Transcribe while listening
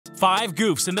5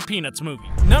 goofs in the Peanuts movie.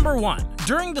 Number 1.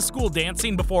 During the school dance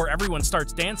scene before everyone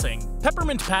starts dancing,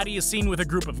 Peppermint Patty is seen with a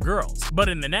group of girls, but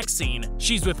in the next scene,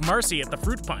 she's with Marcie at the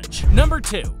fruit punch. Number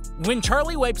 2. When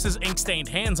Charlie wipes his ink-stained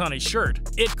hands on his shirt,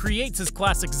 it creates his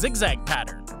classic zigzag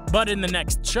pattern, but in the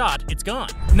next shot, it's gone.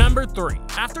 Number 3.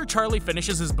 After Charlie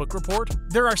finishes his book report,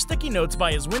 there are sticky notes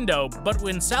by his window, but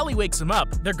when Sally wakes him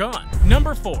up, they're gone.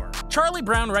 Number 4. Charlie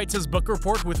Brown writes his book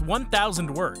report with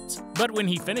 1,000 words, but when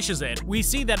he finishes it, we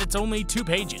see that it's only 2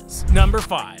 pages. Number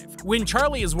 5. When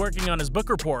Charlie is working on his book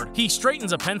report, he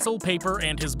straightens a pencil, paper,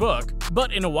 and his book,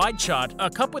 but in a wide shot, a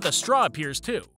cup with a straw appears too.